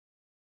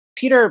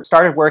Peter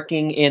started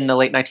working in the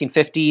late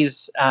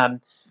 1950s.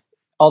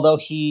 Although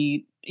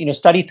he,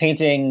 studied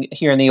painting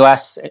here in the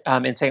U.S.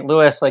 In St.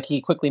 Louis, like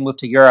he quickly moved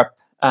to Europe.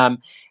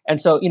 And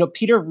so,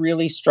 Peter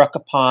really struck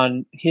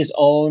upon his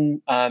own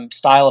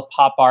style of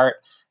pop art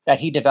that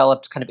he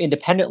developed kind of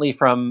independently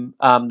from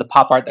the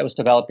pop art that was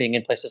developing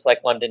in places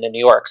like London and New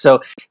York.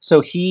 So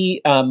he,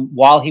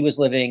 while he was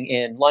living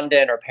in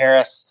London or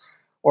Paris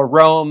or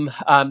Rome,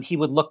 he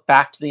would look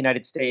back to the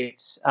United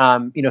States,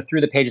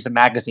 through the pages of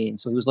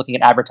magazines. So he was looking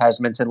at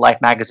advertisements in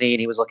Life magazine.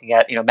 He was looking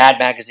at, Mad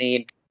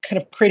magazine,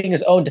 kind of creating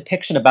his own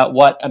depiction about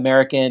what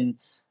American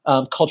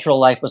cultural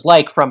life was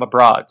like from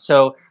abroad.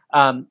 So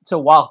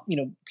while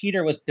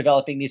Peter was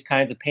developing these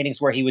kinds of paintings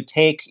where he would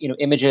take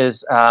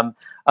images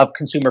of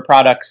consumer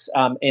products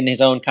in his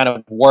own kind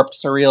of warped,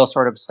 surreal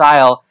sort of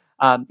style,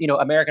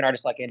 American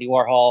artists like Andy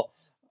Warhol,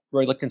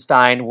 Roy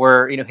Lichtenstein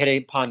were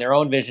hitting upon their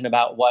own vision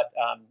about what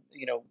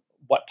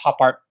pop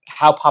art,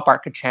 how pop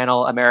art could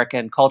channel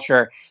American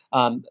culture.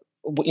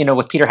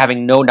 With Peter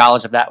having no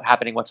knowledge of that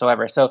happening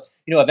whatsoever. So,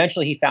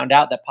 eventually he found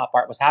out that pop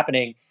art was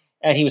happening,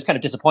 and he was kind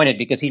of disappointed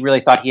because he really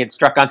thought he had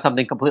struck on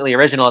something completely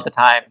original at the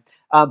time.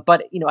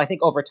 But I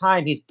think over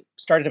time he's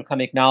started to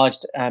become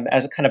acknowledged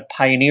as a kind of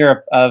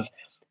pioneer of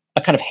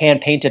a kind of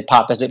hand-painted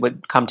pop, as it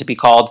would come to be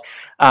called.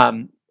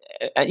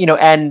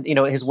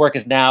 His work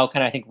is now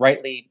kind of, I think,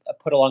 rightly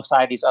put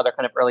alongside these other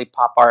kind of early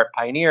pop art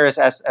pioneers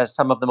as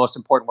some of the most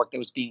important work that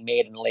was being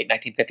made in the late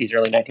 1950s,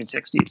 early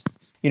 1960s.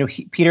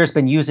 Peter's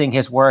been using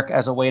his work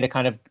as a way to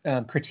kind of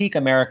critique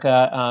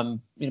America,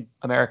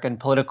 American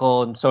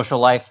political and social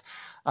life,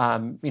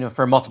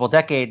 for multiple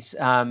decades,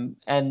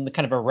 and the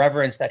kind of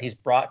irreverence that he's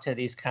brought to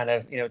these kind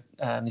of,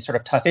 these sort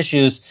of tough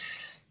issues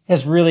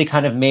has really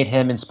kind of made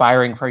him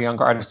inspiring for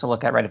younger artists to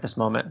look at right at this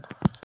moment.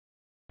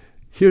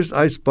 Here's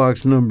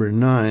icebox number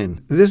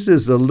 9. This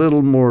is a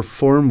little more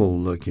formal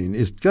looking.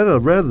 It's got a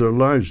rather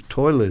large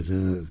toilet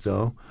in it,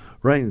 though,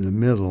 right in the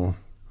middle.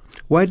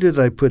 Why did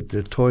I put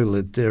the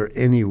toilet there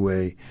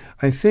anyway?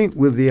 I think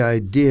with the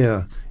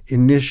idea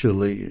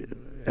initially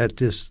at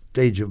this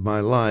stage of my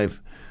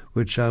life,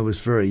 which I was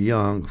very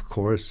young, of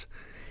course,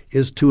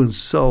 is to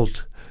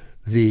insult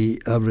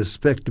the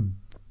respectability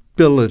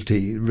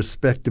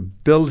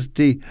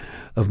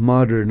of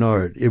modern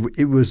art.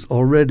 It was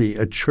already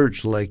a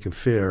church-like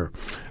affair,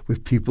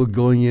 with people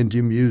going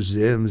into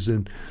museums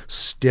and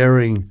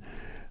staring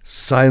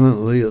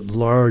silently at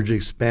large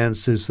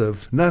expanses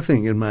of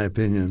nothing, in my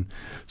opinion.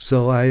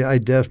 So I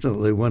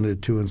definitely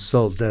wanted to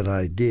insult that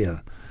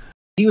idea.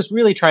 He was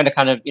really trying to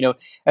kind of,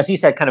 as he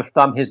said, kind of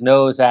thumb his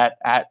nose at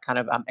kind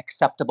of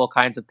acceptable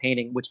kinds of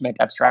painting, which meant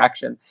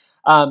abstraction.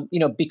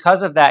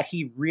 Because of that,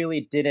 he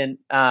really didn't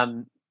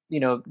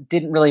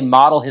really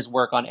model his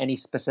work on any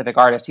specific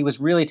artist. He was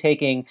really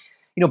taking,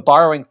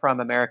 borrowing from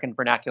American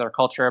vernacular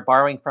culture,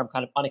 borrowing from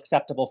kind of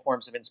unacceptable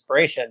forms of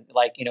inspiration,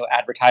 like,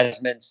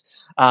 advertisements,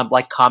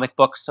 like comic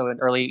books. So in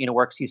early,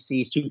 works, you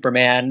see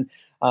Superman,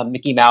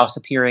 Mickey Mouse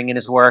appearing in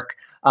his work.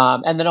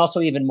 And then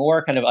also even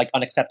more kind of like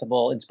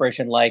unacceptable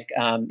inspiration, like,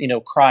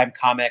 crime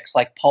comics,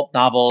 like pulp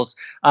novels,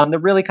 the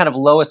really kind of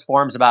lowest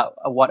forms about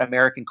what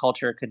American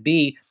culture could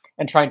be,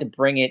 and trying to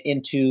bring it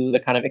into the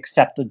kind of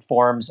accepted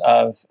forms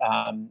of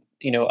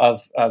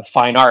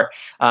fine art,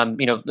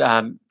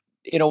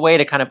 in a way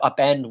to kind of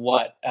upend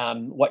what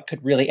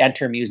could really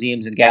enter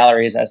museums and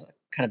galleries as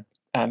kind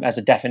of as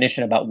a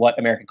definition about what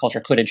American culture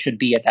could and should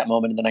be at that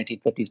moment in the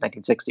 1950s,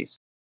 1960s.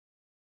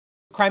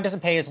 Crime Doesn't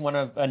Pay is one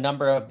of a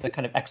number of the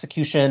kind of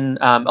execution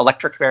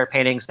electric chair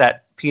paintings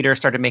that Peter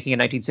started making in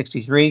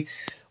 1963,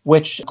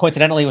 which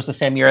coincidentally was the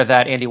same year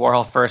that Andy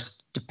Warhol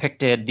first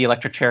depicted the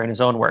electric chair in his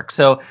own work.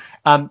 So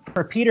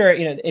for Peter,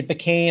 it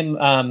became,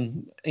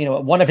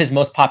 one of his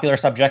most popular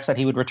subjects that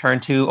he would return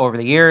to over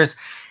the years.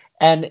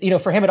 And,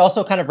 for him, it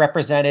also kind of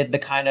represented the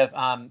kind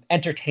of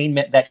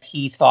entertainment that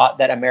he thought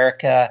that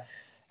America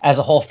as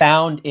a whole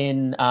found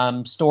in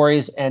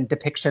stories and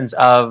depictions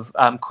of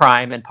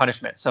crime and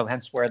punishment. So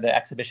hence where the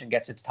exhibition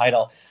gets its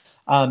title.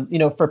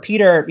 For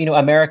Peter,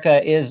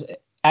 America is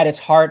at its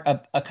heart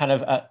a kind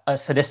of a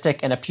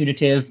sadistic and a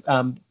punitive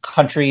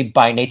country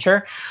by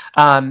nature.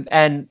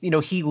 And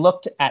he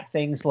looked at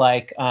things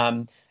like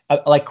crime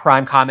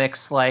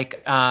comics,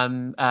 like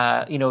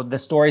the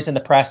stories in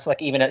the press,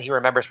 like even that he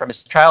remembers from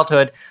his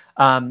childhood,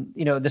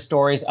 the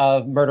stories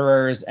of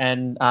murderers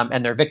and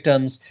their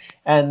victims,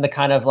 and the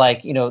kind of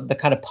the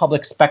kind of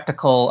public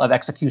spectacle of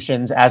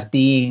executions as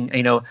being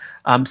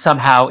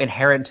somehow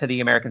inherent to the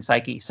American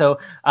psyche. So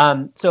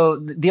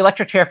the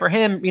electric chair for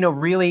him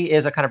really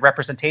is a kind of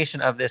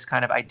representation of this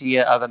kind of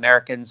idea of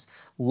Americans'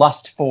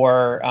 lust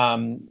for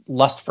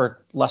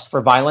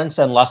violence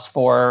and lust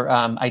for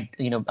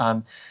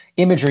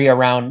imagery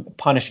around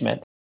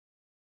punishment.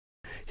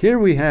 Here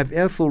we have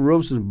Ethel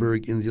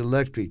Rosenberg in the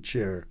electric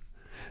chair.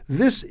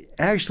 This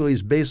actually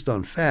is based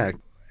on fact.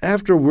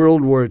 After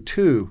World War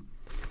II,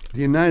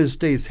 the United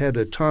States had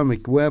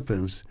atomic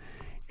weapons,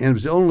 and it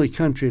was the only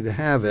country to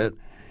have it,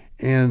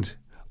 and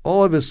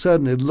all of a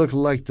sudden it looked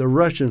like the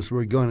Russians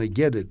were going to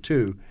get it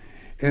too.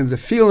 And the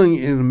feeling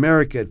in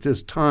America at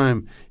this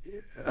time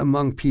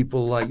among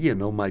people like,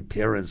 my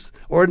parents,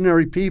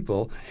 ordinary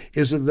people,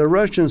 is that the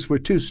Russians were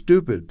too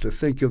stupid to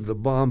think of the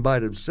bomb by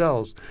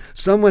themselves.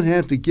 Someone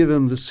had to give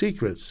them the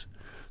secrets.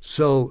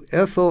 So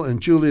Ethel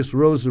and Julius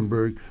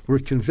Rosenberg were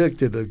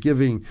convicted of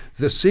giving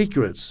the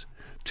secrets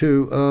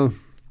to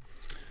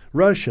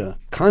Russia.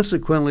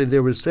 Consequently, they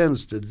were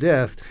sentenced to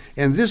death.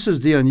 And this is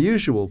the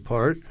unusual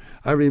part.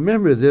 I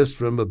remember this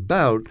from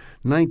about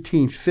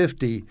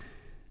 1950,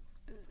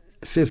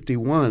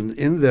 51.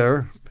 In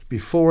there,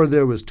 before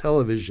there was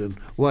television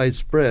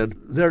widespread,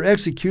 their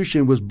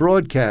execution was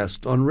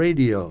broadcast on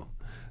radio.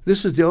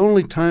 This is the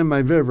only time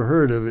I've ever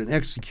heard of an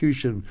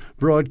execution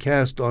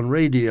broadcast on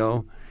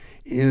radio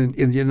in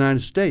the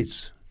United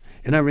States.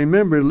 And I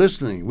remember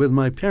listening with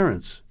my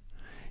parents.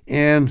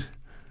 And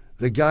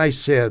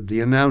the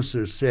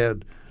announcer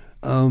said,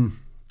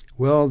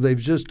 well, they've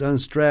just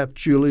unstrapped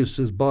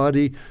Julius's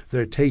body.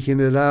 They're taking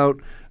it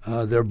out.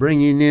 They're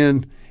bringing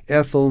in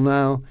Ethel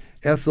now.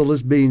 Ethel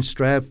is being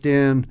strapped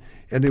in.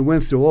 And they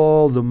went through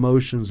all the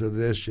motions of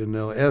this,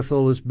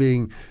 Ethel is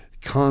being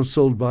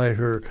counseled by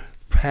her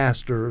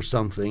pastor or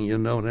something, you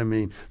know what I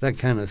mean? That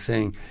kind of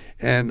thing.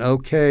 And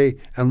okay,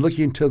 I'm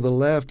looking to the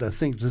left. I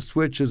think the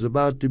switch is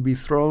about to be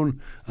thrown.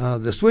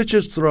 The switch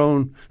is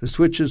thrown. The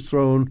switch is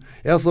thrown.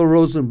 Ethel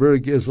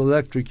Rosenberg is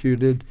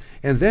electrocuted.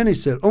 And then he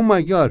said, oh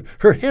my God,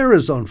 her hair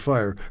is on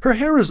fire. Her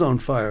hair is on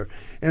fire.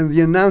 And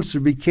the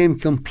announcer became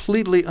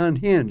completely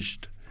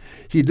unhinged.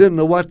 He didn't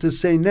know what to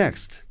say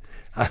next.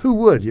 Who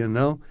would,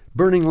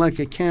 burning like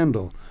a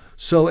candle.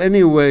 So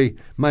anyway,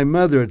 my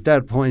mother at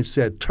that point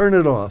said, turn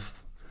it off.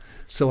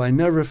 So I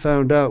never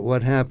found out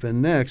what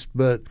happened next,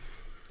 but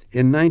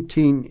in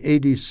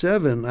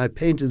 1987, I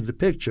painted the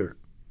picture.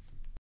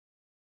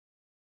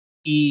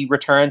 He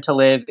returned to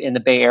live in the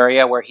Bay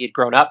Area where he had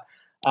grown up.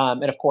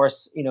 And of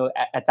course,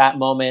 at that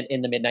moment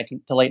in the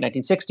to late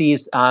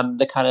 1960s,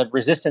 the kind of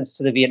resistance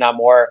to the Vietnam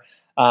War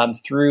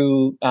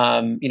through,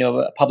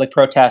 public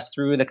protest,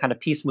 through the kind of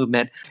peace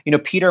movement.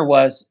 Peter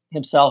was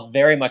himself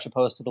very much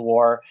opposed to the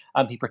war.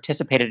 He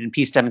participated in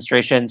peace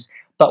demonstrations.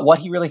 But what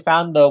he really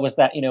found, though, was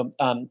that,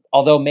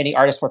 although many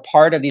artists were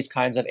part of these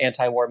kinds of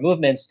anti-war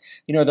movements,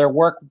 their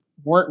work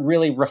weren't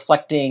really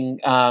reflecting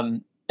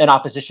an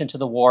opposition to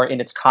the war in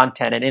its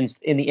content and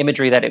in the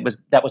imagery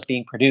that was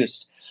being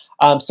produced.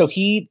 So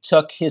he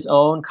took his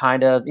own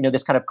kind of,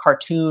 this kind of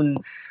cartoon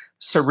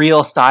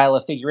surreal style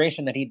of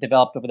figuration that he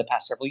developed over the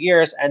past several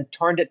years and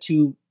turned it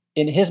to,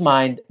 in his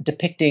mind,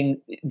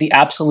 depicting the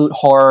absolute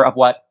horror of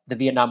what the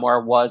Vietnam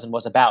War was and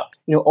was about.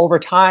 Over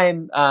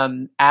time,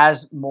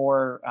 as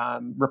more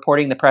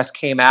reporting in the press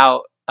came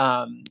out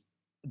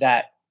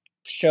that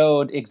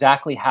showed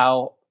exactly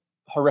how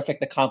horrific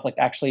the conflict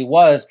actually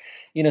was,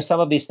 some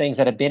of these things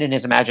that had been in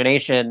his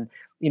imagination,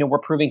 were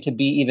proving to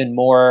be even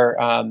more,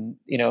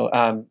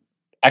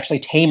 actually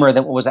tamer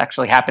than what was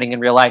actually happening in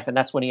real life. And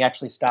that's when he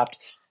actually stopped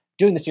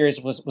doing the series,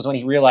 was when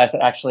he realized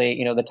that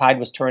actually, the tide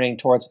was turning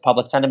towards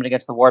public sentiment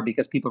against the war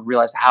because people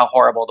realized how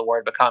horrible the war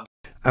had become.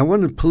 I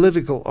wanted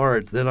political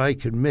art that I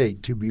could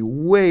make to be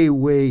way,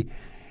 way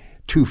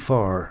too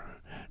far,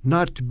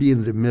 not to be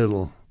in the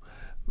middle.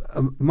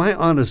 My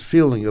honest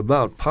feeling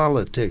about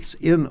politics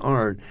in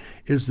art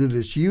is that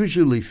it's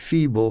usually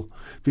feeble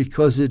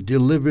because it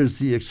delivers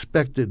the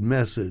expected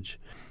message.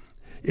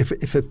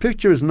 If a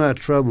picture is not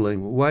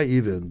troubling, why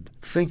even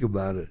think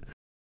about it?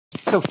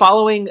 So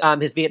following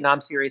his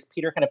Vietnam series,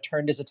 Peter kind of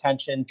turned his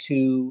attention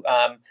to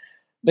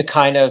the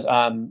kind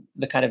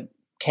of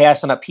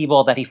chaos and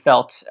upheaval that he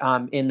felt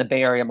in the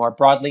Bay Area more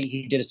broadly.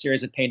 He did a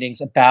series of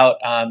paintings about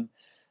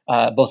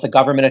both the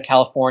government of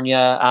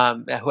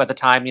California, who at the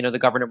time, the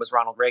governor was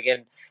Ronald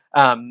Reagan,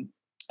 and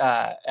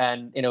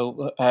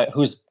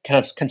whose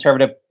kind of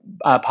conservative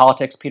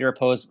politics Peter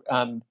opposed,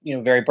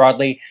 very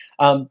broadly.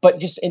 But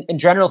just in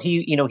general,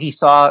 he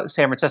saw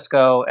San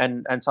Francisco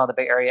and saw the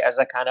Bay Area as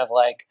a kind of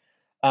like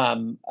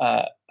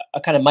a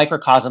kind of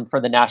microcosm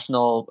for the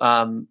national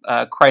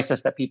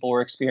crisis that people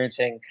were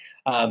experiencing.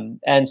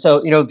 And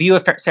so, View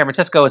of San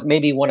Francisco is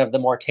maybe one of the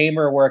more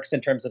tamer works in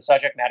terms of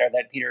subject matter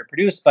that Peter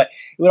produced, but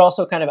it would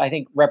also kind of, I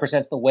think,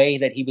 represents the way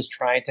that he was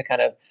trying to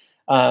kind of,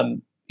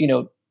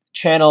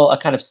 channel a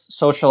kind of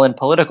social and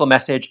political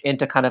message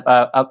into kind of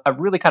a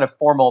really kind of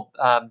formal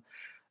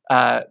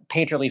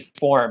painterly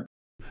form.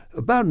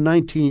 About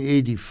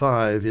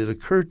 1985, it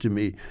occurred to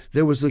me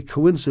there was a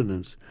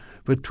coincidence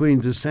between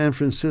the San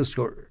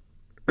Francisco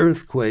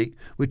earthquake,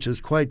 which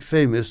is quite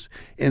famous,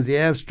 and the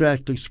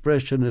abstract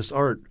expressionist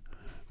art,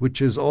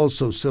 which is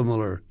also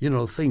similar.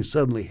 Things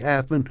suddenly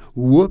happen.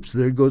 Whoops,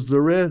 there goes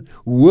the red.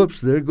 Whoops,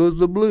 there goes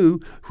the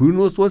blue. Who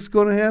knows what's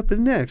going to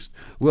happen next?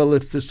 Well,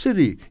 if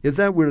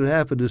that were to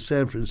happen to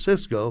San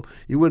Francisco,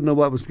 you wouldn't know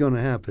what was going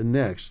to happen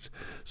next.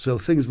 So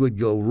things would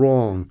go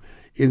wrong.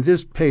 In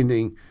this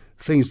painting,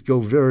 things go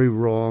very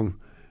wrong.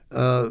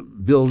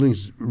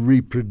 Buildings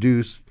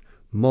reproduce,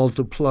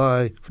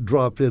 multiply,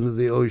 drop into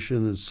the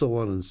ocean, and so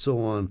on and so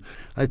on.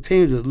 I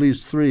painted at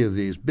least 3 of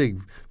these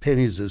big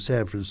paintings of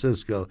San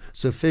Francisco.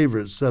 It's a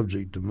favorite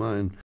subject of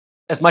mine.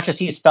 As much as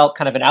he's felt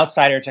kind of an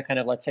outsider to kind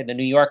of, let's say, the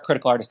New York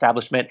critical art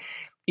establishment,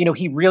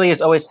 he really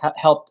has always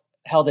held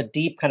a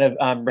deep kind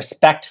of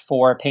respect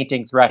for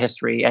painting throughout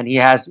history, and he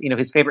has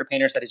his favorite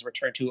painters that he's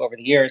returned to over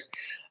the years.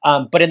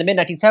 But in the mid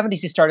 1970s,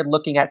 he started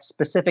looking at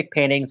specific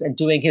paintings and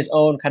doing his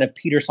own kind of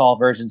Peter Saul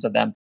versions of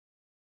them.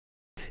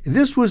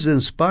 This was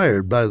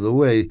inspired, by the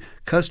way,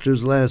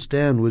 Custer's Last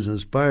Stand was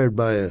inspired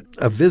by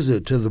a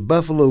visit to the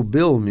Buffalo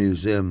Bill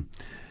Museum,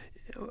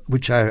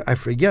 which I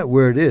forget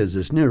where it is.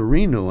 It's near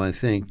Reno, I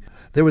think.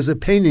 There was a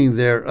painting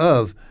there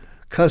of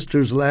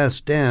Custer's Last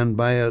Stand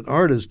by an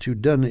artist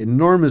who'd done an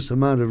enormous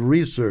amount of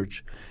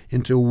research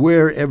into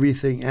where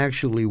everything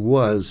actually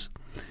was.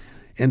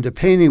 And the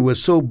painting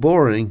was so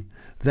boring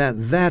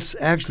that that's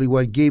actually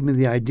what gave me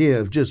the idea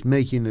of just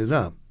making it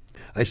up.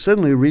 I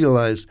suddenly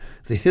realized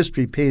the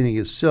history painting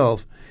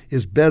itself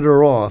is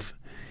better off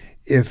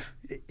if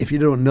you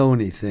don't know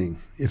anything,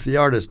 if the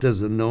artist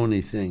doesn't know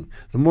anything.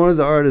 The more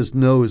the artist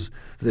knows,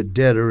 the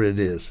deader it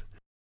is.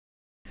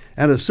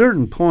 At a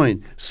certain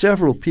point,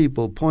 several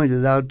people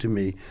pointed out to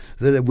me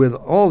that with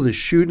all the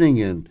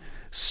shooting and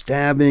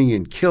stabbing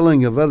and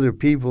killing of other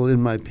people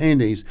in my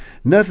paintings,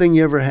 nothing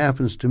ever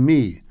happens to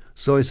me.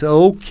 So I said,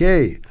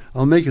 okay,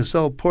 I'll make a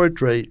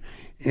self-portrait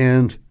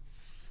and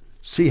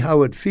see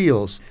how it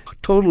feels.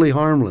 Totally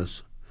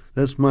harmless.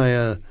 That's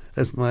my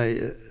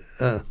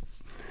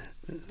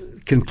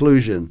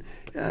conclusion.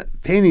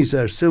 Paintings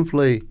are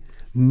simply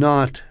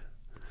not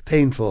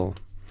painful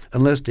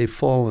unless they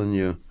fall on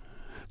you.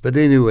 But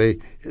anyway,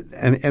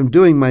 I'm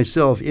doing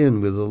myself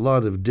in with a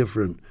lot of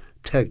different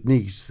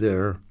techniques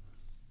there.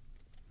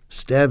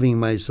 Stabbing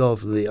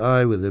myself in the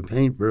eye with a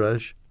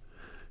paintbrush,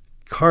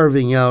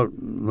 carving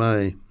out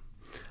my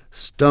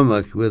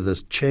stomach with a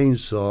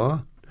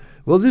chainsaw.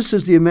 Well, this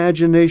is the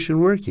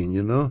imagination working,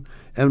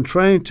 I'm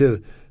trying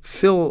to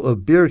fill a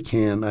beer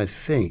can, I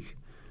think,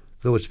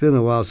 though it's been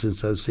a while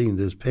since I've seen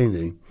this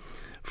painting,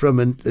 from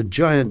a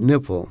giant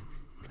nipple.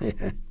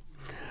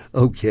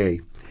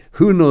 Okay.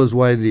 Who knows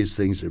why these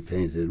things are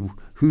painted?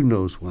 Who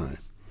knows why?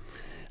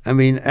 I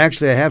mean,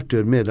 actually, I have to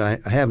admit, I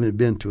haven't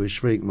been to a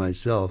shrink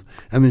myself.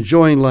 I'm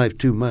enjoying life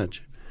too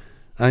much.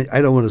 I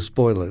don't want to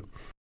spoil it.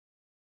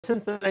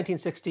 Since the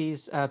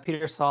 1960s,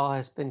 Peter Saul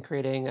has been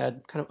creating a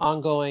kind of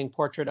ongoing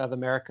portrait of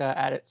America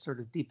at its sort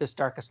of deepest,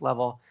 darkest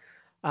level.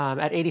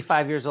 At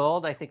 85 years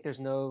old, I think there's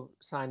no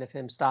sign of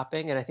him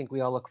stopping, and I think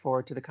we all look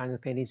forward to the kinds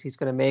of paintings he's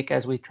going to make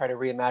as we try to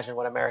reimagine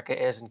what America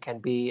is and can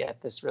be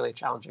at this really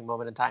challenging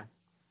moment in time.